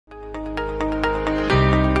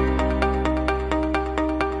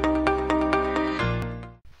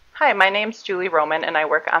Hi, my name's Julie Roman and I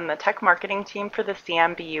work on the tech marketing team for the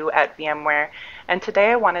CMBU at VMware, and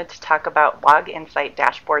today I wanted to talk about Log Insight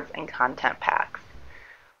dashboards and content packs.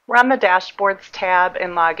 We're on the Dashboards tab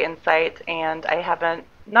in Log Insight and I have a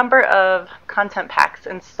number of content packs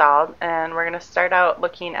installed, and we're going to start out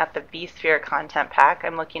looking at the vSphere content pack.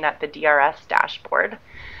 I'm looking at the DRS dashboard.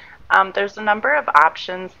 There's a number of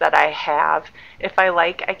options that I have. If I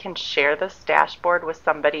like, I can share this dashboard with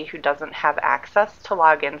somebody who doesn't have access to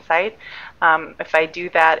Log Insight. If I do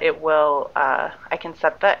that, it will, I can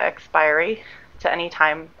set the expiry to any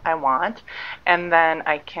time I want, and then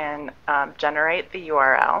I can generate the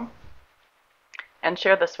URL and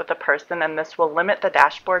share this with a person, and this will limit the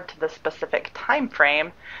dashboard to the specific time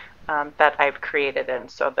frame that I've created in.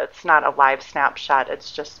 So that's not a live snapshot,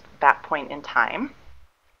 it's just that point in time.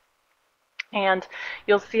 And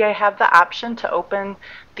you'll see I have the option to open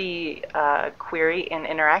the query in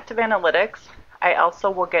Interactive Analytics. I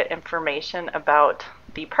also will get information about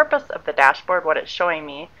the purpose of the dashboard, what it's showing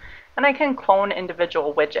me, and I can clone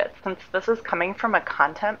individual widgets. Since this is coming from a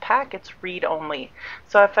content pack, it's read-only.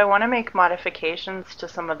 So if I want to make modifications to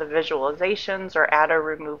some of the visualizations or add or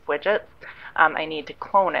remove widgets, I need to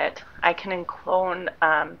clone it. I can clone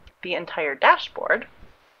the entire dashboard.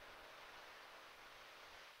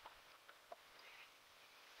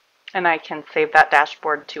 And I can save that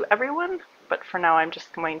dashboard to everyone, but for now I'm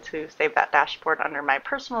just going to save that dashboard under my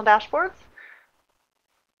personal dashboards.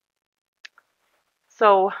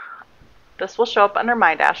 So this will show up under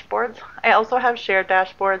my dashboards. I also have shared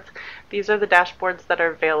dashboards. These are the dashboards that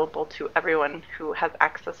are available to everyone who has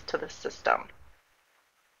access to the system.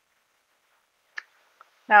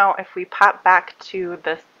 Now if we pop back to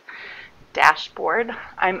this dashboard,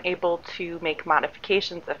 I'm able to make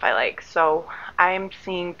modifications if I like. So I'm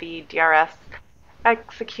seeing the DRS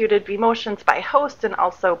executed vMotions by host and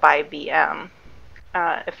also by VM.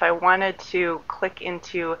 If I wanted to click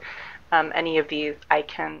into any of these, I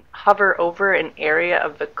can hover over an area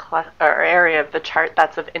of the chart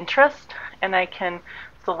that's of interest, and I can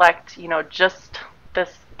select, just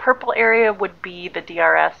this purple area would be the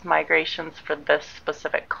DRS migrations for this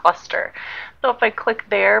specific cluster. So if I click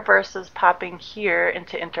there versus popping here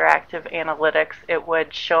into Interactive Analytics, it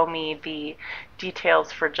would show me the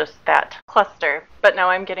details for just that cluster. But now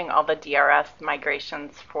I'm getting all the DRS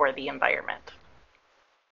migrations for the environment.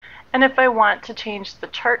 And if I want to change the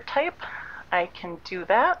chart type, I can do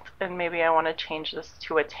that. And maybe I want to change this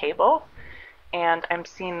to a table. And I'm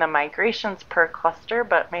seeing the migrations per cluster,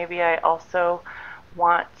 but maybe I also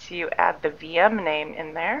want to add the VM name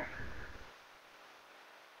in there.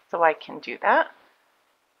 So I can do that.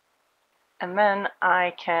 And then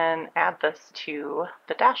I can add this to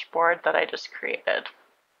the dashboard that I just created.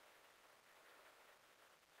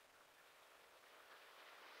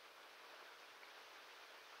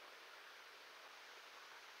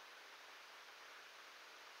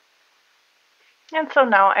 And so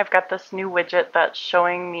now I've got this new widget that's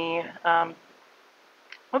showing me,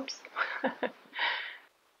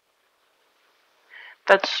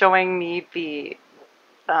 that's showing me the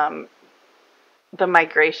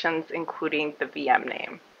migrations, including the VM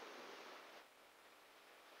name.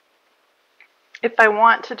 If I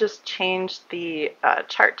want to just change the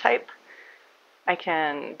chart type, I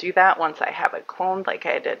can do that once I have it cloned like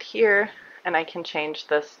I did here, and I can change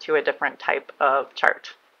this to a different type of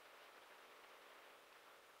chart.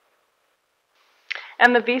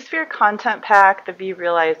 And the vSphere Content Pack, the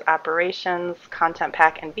vRealize Operations Content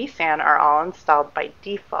Pack, and vSAN are all installed by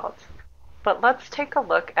default. But let's take a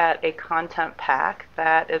look at a content pack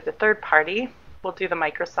that is a third party. We'll do the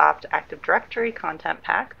Microsoft Active Directory Content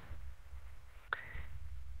Pack.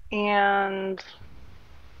 And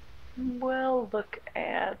we'll look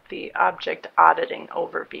at the Object Auditing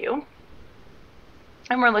Overview.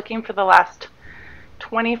 And we're looking for the last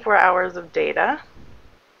 24 hours of data.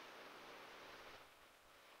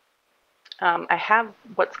 I have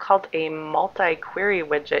what's called a MultiQuery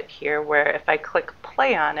Widget here, where if I click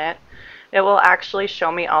play on it, it will actually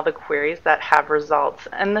show me all the queries that have results.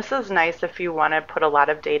 And this is nice if you want to put a lot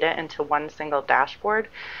of data into one single dashboard.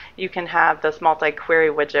 You can have this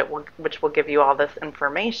MultiQuery Widget which will give you all this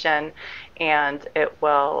information, and it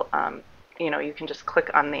will, you can just click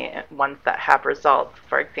on the ones that have results.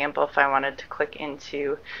 For example, if I wanted to click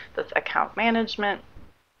into this account management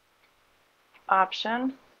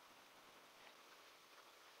option,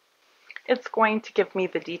 it's going to give me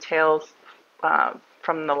the details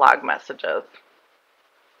from the log messages.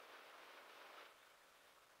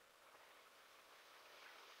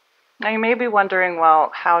 Now you may be wondering,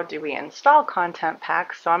 well, how do we install content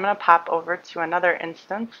packs? So I'm going to pop over to another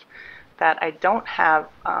instance that I don't have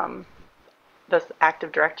this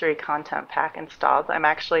Active Directory content pack installed, I'm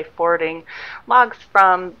actually forwarding logs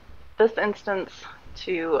from this instance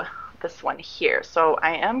to this one here. So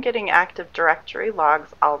I am getting Active Directory logs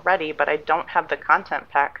already, but I don't have the content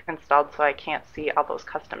pack installed, so I can't see all those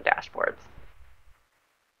custom dashboards.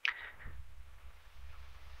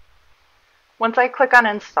 Once I click on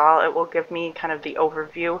install, it will give me kind of the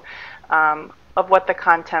overview of what the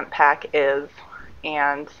content pack is,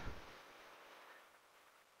 and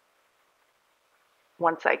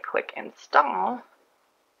once I click install,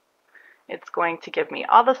 it's going to give me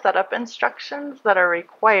all the setup instructions that are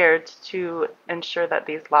required to ensure that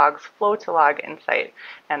these logs flow to Log Insight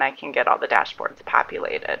and I can get all the dashboards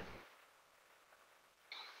populated.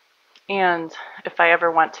 And if I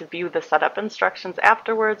ever want to view the setup instructions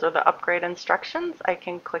afterwards or the upgrade instructions, I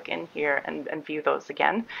can click in here and view those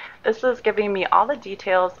again. This is giving me all the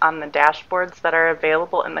details on the dashboards that are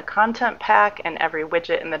available in the content pack, and every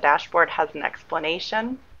widget in the dashboard has an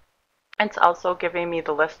explanation. It's also giving me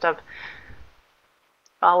the list of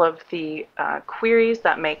all of the queries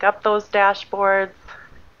that make up those dashboards.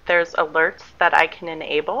 There's alerts that I can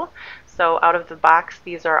enable. So out of the box,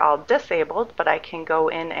 these are all disabled, but I can go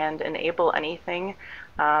in and enable anything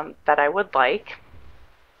that I would like.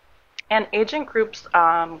 And agent groups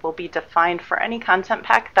will be defined for any content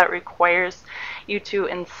pack that requires you to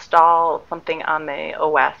install something on the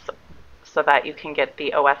OS so that you can get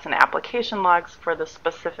the OS and application logs for the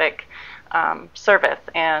specific service.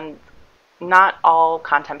 And not all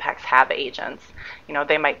content packs have agents. You know,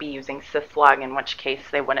 they might be using syslog, in which case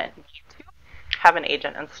they wouldn't need to have an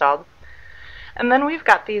agent installed. And then we've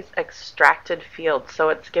got these extracted fields. So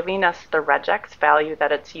it's giving us the regex value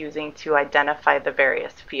that it's using to identify the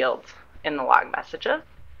various fields in the log messages.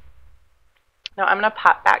 Now I'm going to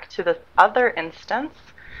pop back to this other instance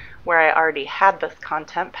where I already had this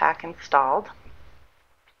content pack installed.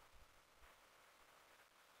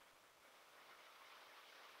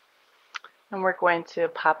 And we're going to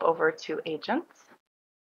pop over to agents.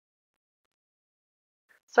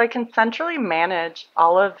 So I can centrally manage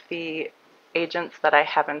all of the agents that I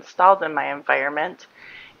have installed in my environment.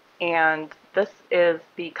 And this is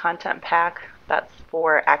the content pack that's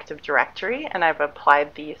for Active Directory, and I've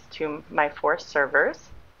applied these to my 4 servers.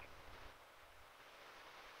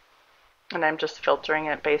 And I'm just filtering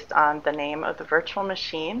it based on the name of the virtual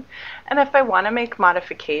machine. And if I want to make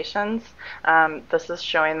modifications, this is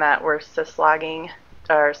showing that we're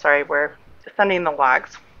we're sending the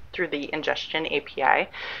logs through the ingestion API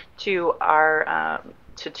to our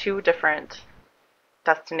to 2 different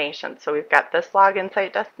destinations. So we've got this Log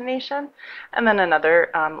Insight destination and then another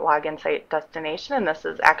Log Insight destination, and this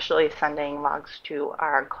is actually sending logs to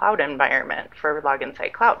our cloud environment for Log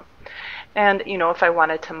Insight Cloud. And you know, if I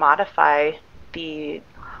wanted to modify the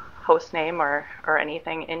host name or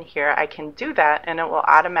anything in here, I can do that, and it will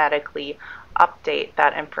automatically update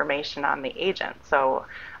that information on the agent. So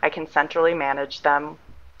I can centrally manage them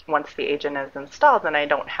once the agent is installed, and I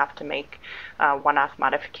don't have to make one-off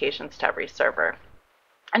modifications to every server.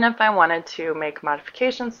 And if I wanted to make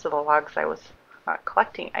modifications to the logs I was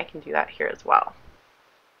collecting, I can do that here as well.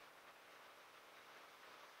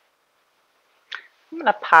 I'm going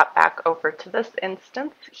to pop back over to this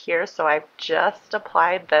instance here. So I've just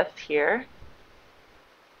applied this here.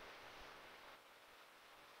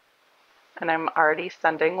 And I'm already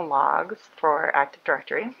sending logs for Active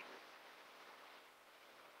Directory.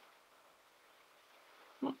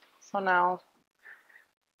 So now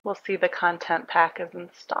we'll see the content pack is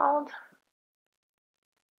installed.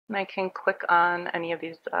 And I can click on any of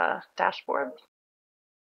these dashboards.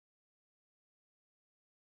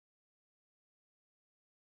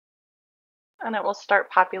 And it will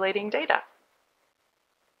start populating data.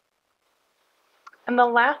 And the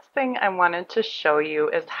last thing I wanted to show you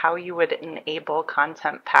is how you would enable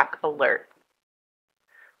content pack alert.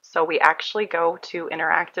 So we actually go to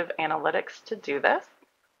interactive analytics to do this.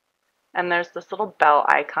 And there's this little bell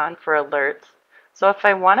icon for alerts. So if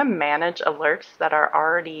I want to manage alerts that are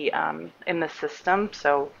already in the system,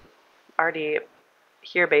 so already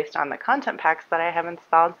here based on the content packs that I have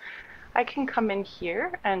installed, I can come in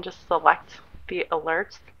here and just select the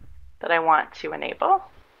alerts that I want to enable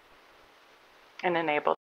and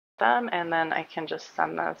enable them, and then I can just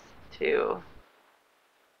send this to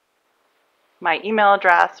my email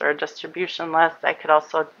address or a distribution list. I could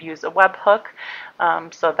also use a webhook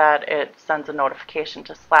so that it sends a notification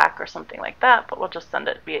to Slack or something like that, but we'll just send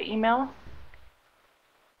it via email.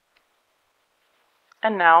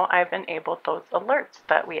 And now I've enabled those alerts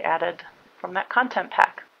that we added from that content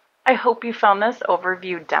pack. I hope you found this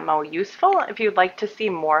overview demo useful. If you'd like to see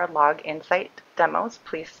more Log Insight demos,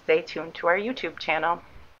 please stay tuned to our YouTube channel.